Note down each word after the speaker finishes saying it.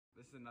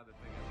is another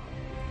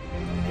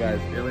thing.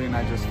 Guys, Illy and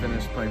I just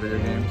finished playing video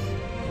games.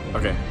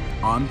 Okay,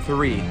 on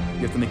 3, you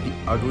have to make the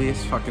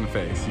ugliest fucking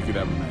face you could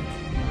ever make.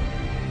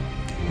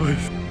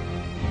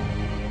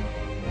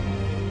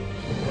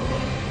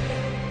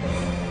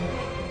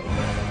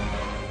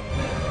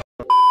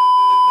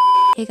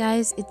 Hey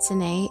guys, it's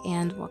Sine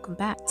and welcome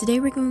back.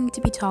 Today we're going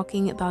to be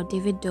talking about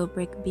David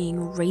Dobrik being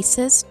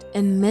racist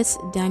and Miss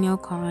Danielle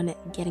Cohn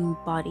getting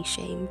body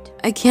shamed.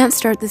 I can't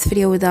start this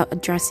video without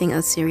addressing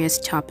a serious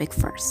topic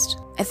first.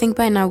 I think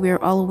by now we're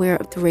all aware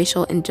of the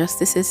racial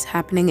injustices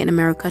happening in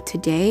America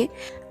today.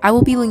 I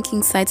will be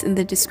linking sites in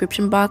the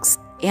description box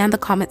and the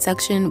comment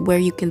section where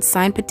you can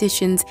sign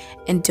petitions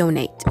and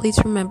donate. Please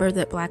remember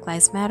that Black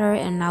Lives Matter,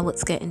 and now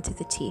let's get into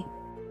the tea.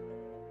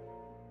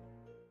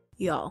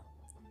 Y'all.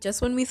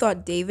 Just when we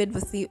thought David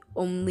was the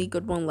only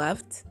good one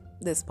left,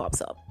 this pops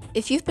up.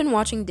 If you've been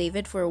watching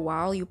David for a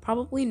while, you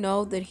probably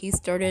know that he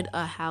started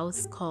a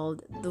house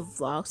called the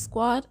Vlog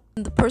Squad.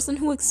 And the person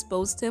who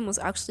exposed him was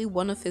actually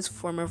one of his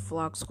former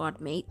Vlog Squad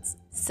mates,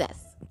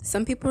 Seth.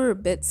 Some people are a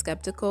bit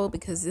skeptical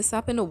because this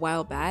happened a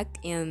while back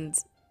and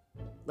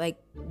like,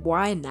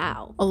 why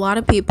now? A lot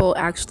of people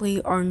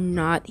actually are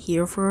not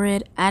here for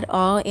it at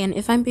all, and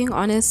if I'm being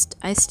honest,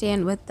 I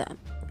stand with them.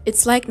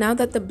 It's like now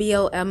that the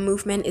BLM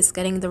movement is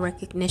getting the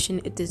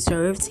recognition it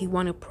deserves, he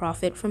wants to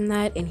profit from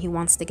that and he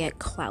wants to get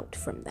clout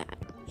from that.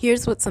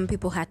 Here's what some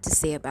people had to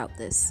say about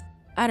this.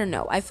 I don't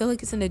know, I feel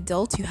like as an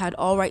adult you had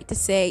all right to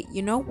say,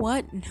 you know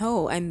what,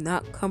 no, I'm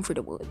not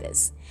comfortable with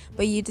this.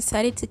 But you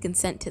decided to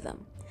consent to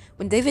them.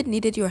 When David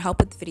needed your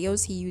help with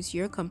videos, he used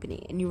your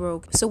company and you were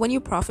okay. So when you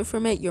profit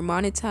from it, you're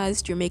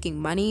monetized, you're making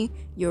money,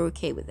 you're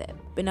okay with it.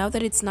 But now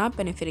that it's not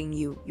benefiting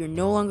you, you're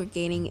no longer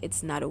gaining,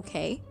 it's not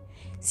okay.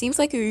 Seems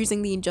like you're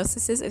using the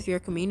injustices of your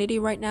community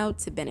right now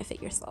to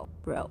benefit yourself.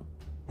 Bro,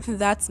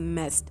 that's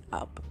messed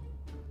up.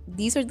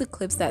 These are the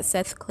clips that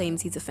Seth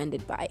claims he's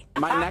offended by.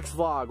 My next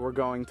vlog, we're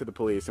going to the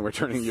police and we're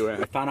turning you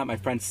in. I found out my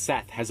friend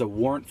Seth has a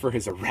warrant for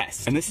his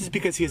arrest. And this is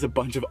because he has a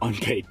bunch of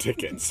unpaid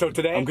tickets. So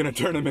today, I'm gonna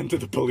turn him into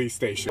the police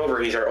station.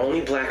 Over, he's our only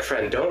black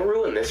friend. Don't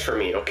ruin this for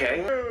me, okay?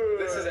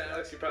 This is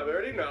Alex, you probably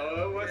already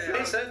know. What's up?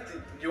 Hey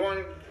Seth, you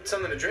want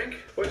something to drink?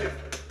 What'd you...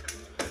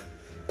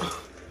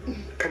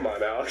 Come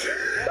on, Alex.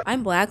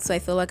 I'm black, so I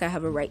feel like I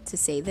have a right to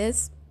say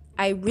this.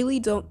 I really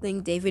don't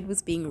think David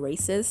was being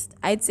racist.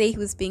 I'd say he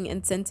was being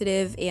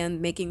insensitive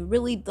and making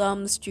really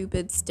dumb,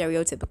 stupid,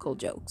 stereotypical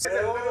jokes.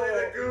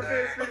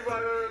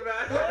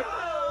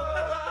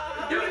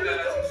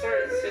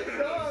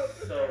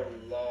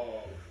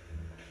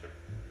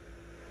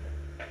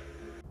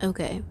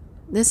 Okay,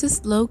 this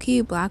is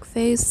low-key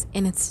blackface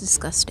and it's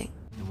disgusting.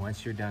 And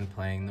once you're done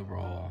playing the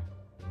role,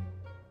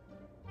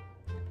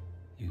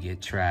 you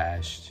get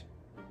trashed,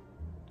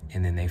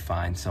 and then they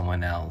find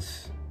someone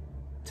else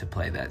to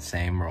play that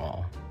same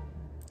role.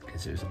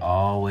 Because there's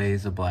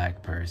always a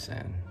black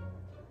person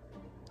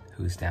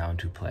who's down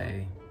to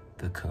play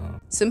the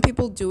coon. Some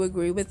people do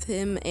agree with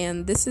him,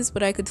 and this is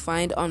what I could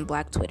find on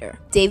Black Twitter.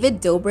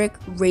 David Dobrik,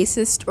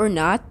 racist or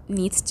not,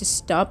 needs to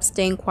stop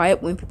staying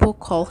quiet when people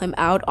call him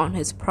out on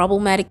his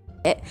problematic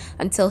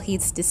until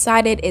he's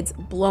decided it's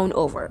blown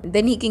over.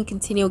 Then he can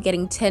continue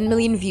getting 10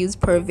 million views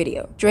per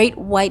video. Straight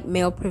white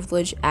male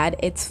privilege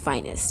at its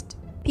finest.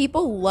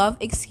 People love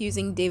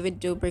excusing David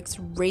Dobrik's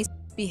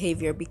racist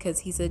behavior because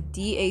he's a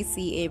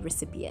DACA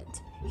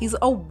recipient. He's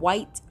a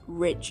white,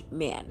 rich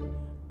man.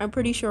 I'm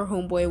pretty sure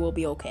homeboy will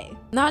be okay.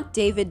 Not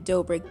David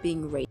Dobrik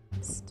being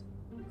racist.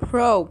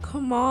 Bro,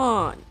 come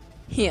on.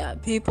 Yeah,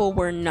 people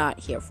were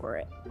not here for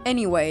it.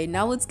 Anyway,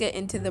 now let's get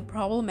into the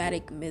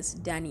problematic Miss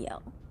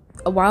Danielle.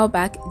 A while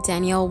back,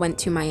 Danielle went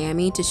to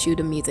Miami to shoot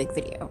a music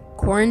video.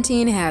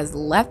 Quarantine has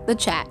left the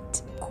chat.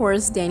 Of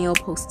course, Danielle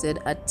posted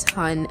a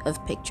ton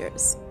of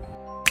pictures.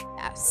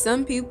 Yeah,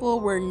 some people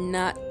were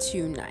not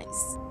too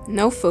nice.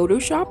 No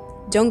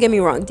Photoshop? Don't get me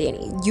wrong,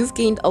 Danny, you've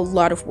gained a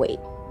lot of weight.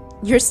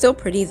 You're still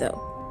pretty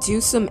though.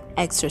 Do some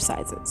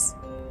exercises.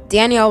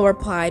 Danielle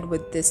replied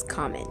with this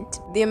comment.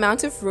 The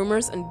amount of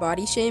rumors and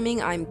body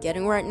shaming I'm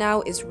getting right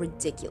now is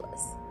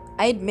ridiculous.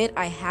 I admit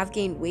I have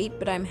gained weight,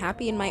 but I'm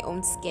happy in my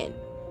own skin.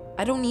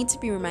 I don't need to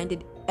be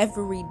reminded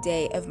every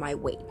day of my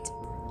weight.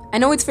 I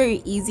know it's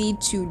very easy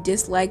to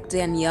dislike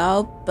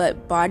Danielle,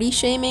 but body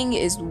shaming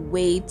is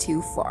way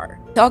too far.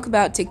 Talk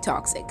about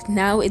TikToxic,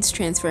 now it's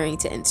transferring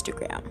to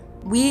Instagram.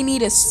 We need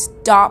to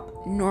stop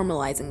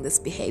normalizing this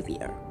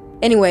behavior.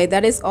 Anyway,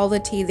 that is all the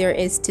tea there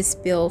is to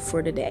spill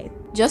for today.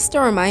 Just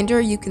a reminder,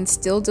 you can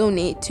still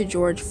donate to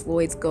George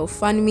Floyd's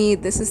GoFundMe.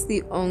 This is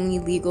the only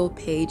legal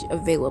page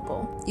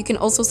available. You can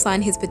also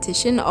sign his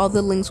petition. All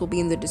the links will be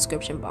in the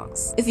description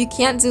box. If you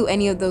can't do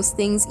any of those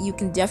things, you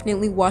can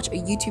definitely watch a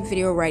YouTube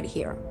video right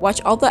here.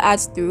 Watch all the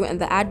ads through and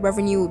the ad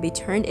revenue will be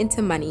turned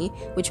into money,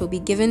 which will be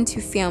given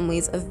to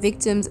families of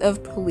victims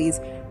of police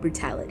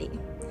brutality.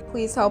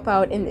 Please help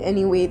out in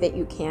any way that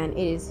you can.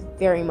 It is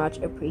very much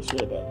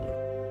appreciated.